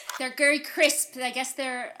guess they're very crisp. I guess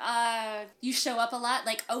they're, you show up a lot,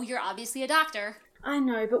 like, oh, you're obviously a doctor. I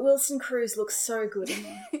know, but Wilson Cruz looks so good in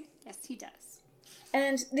them. Yes, he does.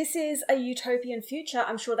 And this is a utopian future.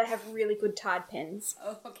 I'm sure they have really good Tide pens.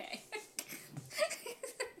 Oh, okay.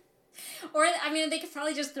 Or, I mean, they could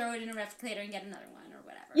probably just throw it in a replicator and get another one or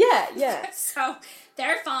whatever. Yeah. So,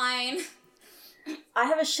 they're fine. I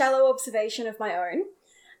have a shallow observation of my own.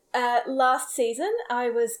 Last season, I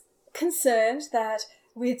was concerned that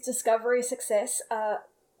with Discovery success,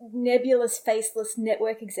 nebulous, faceless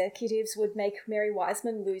network executives would make Mary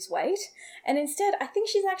Wiseman lose weight. And instead, I think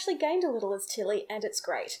she's actually gained a little as Tilly, and it's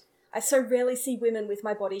great. I so rarely see women with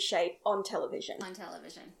my body shape on television. On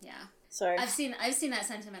television, yeah. So I've seen that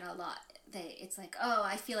sentiment a lot. It's like, oh,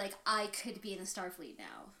 I feel like I could be in the Starfleet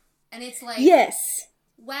now. And it's like, yes.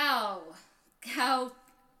 Wow.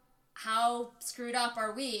 How screwed up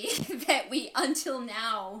are we that we, until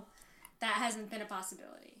now, that hasn't been a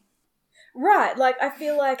possibility. Right, like, I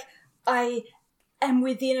feel like I am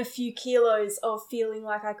within a few kilos of feeling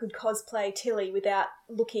like I could cosplay Tilly without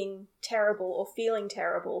looking terrible or feeling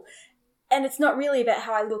terrible. And it's not really about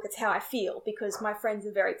how I look, it's how I feel, because my friends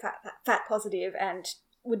are very fat positive and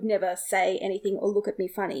would never say anything or look at me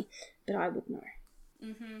funny, but I would know.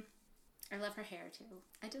 Mm-hmm. I love her hair, too.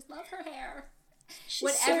 I just love her hair.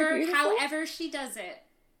 She's so beautiful. However she does it,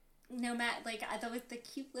 no matter, like, with the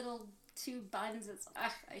cute little two buns,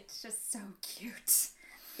 it's just so cute.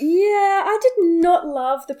 Yeah, I did not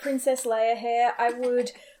love the Princess Leia hair. I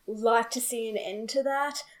would like to see an end to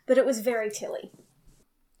that, but it was very Tilly.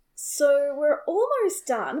 So we're almost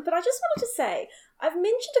done, but I just wanted to say, I've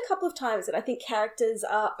mentioned a couple of times that I think characters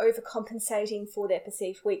are overcompensating for their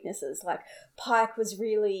perceived weaknesses. Like, Pike was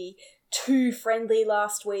really too friendly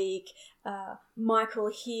last week.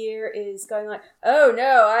 Michael here is going like, oh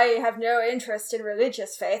no, I have no interest in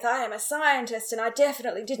religious faith. I am a scientist and I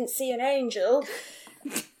definitely didn't see an angel.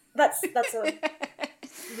 That's a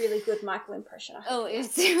really good Michael impression. Oh,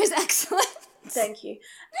 it was excellent. Thank you.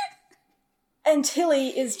 And Tilly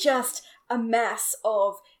is just a mass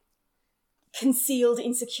of concealed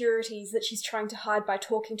insecurities that she's trying to hide by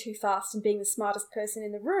talking too fast and being the smartest person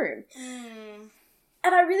in the room.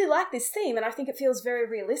 And I really like this theme, and I think it feels very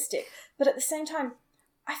realistic. But at the same time,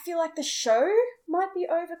 I feel like the show might be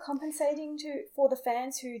overcompensating for the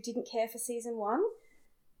fans who didn't care for season 1.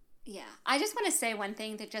 Yeah. I just want to say one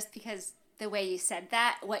thing, that just because the way you said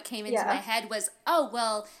that, what came into my head was, oh,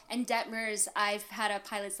 well, and Detmer's I've had a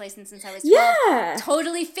pilot's license since I was 12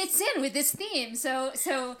 totally fits in with this theme.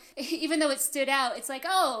 So even though it stood out, it's like,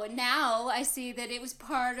 oh, now I see that it was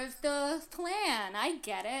part of the plan. I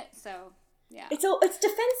get it. So, yeah. It's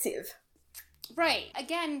defensive. Right.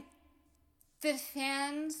 Again, the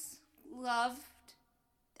fans loved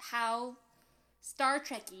how Star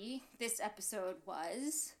Trek-y this episode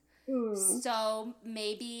was. So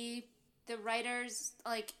maybe the writers,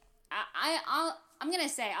 like, I'm gonna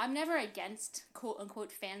say I'm never against quote unquote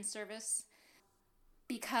fan service,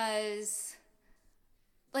 because,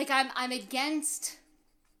 like, I'm against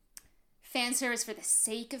fan service for the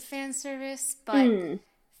sake of fan service, but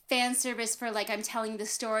fan service for, like, I'm telling the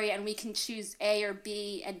story and we can choose A or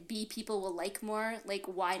B, and B people will like more. Like,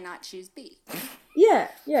 why not choose B? Yeah,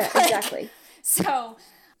 exactly. So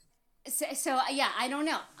yeah, I don't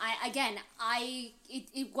know.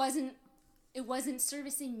 It wasn't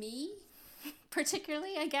servicing me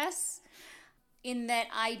particularly, I guess, in that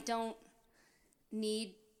I don't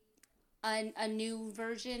need a new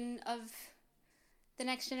version of The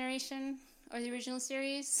Next Generation or the original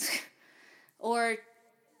series or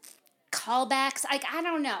callbacks. I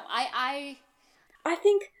don't know. I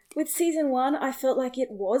think with season 1, I felt like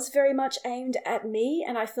it was very much aimed at me,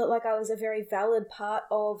 and I felt like I was a very valid part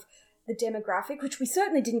of the demographic, which we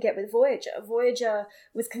certainly didn't get with Voyager. Voyager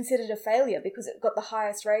was considered a failure because it got the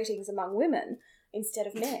highest ratings among women instead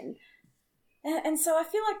of men. And so I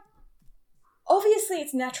feel like, obviously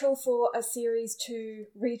it's natural for a series to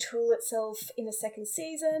retool itself in a second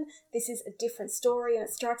season. This is a different story and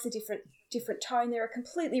it strikes a different tone. There are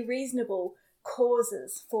completely reasonable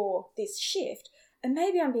causes for this shift. And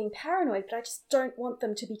maybe I'm being paranoid, but I just don't want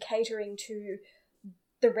them to be catering to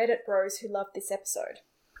the Reddit bros who loved this episode.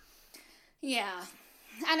 Yeah.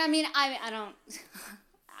 And I mean, I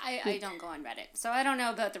don't go on Reddit, so I don't know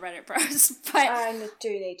about the Reddit bros, but I do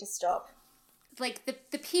need to stop. Like,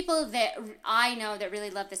 the people that I know that really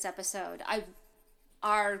love this episode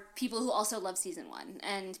are people who also love season 1,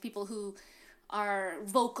 and people who are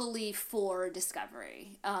vocally for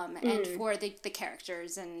Discovery, and for the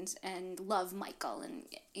characters, and love Michael, and,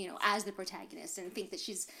 you know, as the protagonist, and think that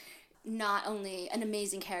she's not only an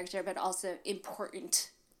amazing character, but also important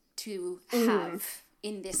to have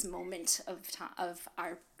in this moment of time, of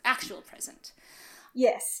our actual present.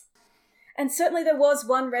 Yes. And certainly there was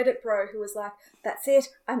one Reddit bro who was like, that's it,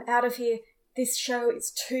 I'm out of here. This show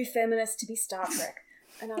is too feminist to be Star Trek.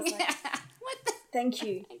 And I was like, thank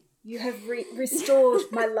you. You have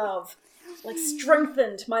restored my love, like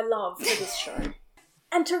strengthened my love for this show.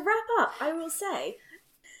 And to wrap up, I will say,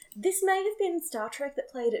 this may have been Star Trek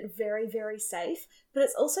that played it very, very safe, but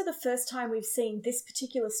it's also the first time we've seen this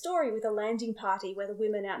particular story with a landing party where the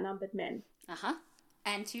women outnumbered men. Uh-huh.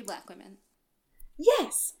 And 2 black women.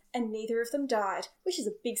 Yes! And neither of them died, which is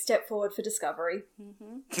a big step forward for Discovery.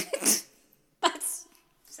 Mm-hmm. That's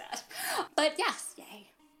sad. But yes, yay.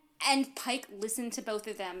 And Pike listened to both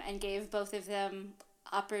of them and gave both of them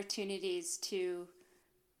opportunities to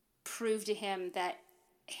prove to him that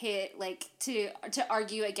to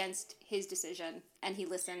argue against his decision, and he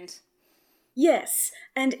listened. Yes,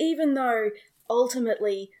 and even though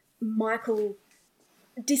ultimately Michael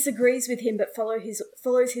disagrees with him but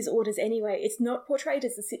follows his orders anyway, it's not portrayed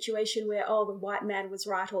as a situation where, oh, the white man was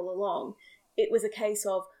right all along. It was a case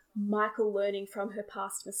of Michael learning from her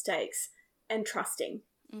past mistakes and trusting,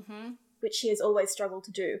 which she has always struggled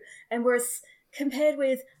to do. And whereas compared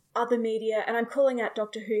with other media, and I'm calling out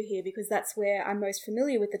Doctor Who here because that's where I'm most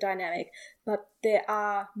familiar with the dynamic, but there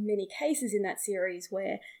are many cases in that series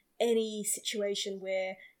where any situation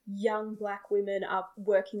where young black women are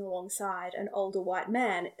working alongside an older white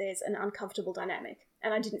man, there's an uncomfortable dynamic.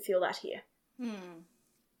 And I didn't feel that here.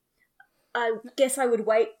 I guess I would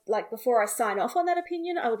wait, before I sign off on that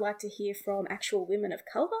opinion, I would like to hear from actual women of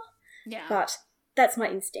colour. Yeah. But that's my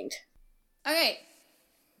instinct. Okay.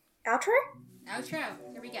 Outro? Outro.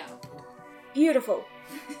 Here we go. Beautiful.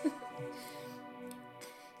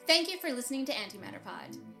 Thank you for listening to Antimatter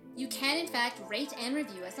Pod. You can, in fact, rate and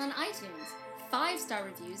review us on iTunes. 5-star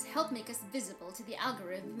reviews help make us visible to the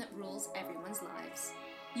algorithm that rules everyone's lives.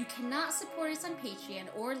 You cannot support us on Patreon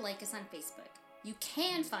or like us on Facebook. You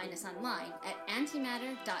can find us online at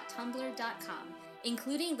antimatter.tumblr.com,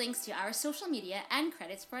 including links to our social media and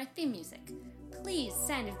credits for our theme music. Please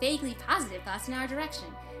send vaguely positive thoughts in our direction,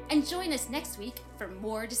 and join us next week for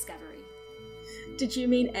more discovery. Did you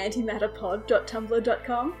mean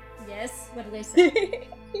antimatterpod.tumblr.com? Yes, what did I say?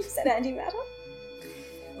 You said antimatter?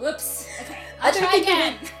 Whoops. Okay, I'll try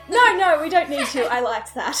again. No, we don't need to. I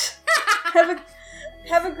liked that.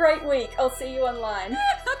 Have a great week. I'll see you online.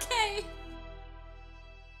 Okay.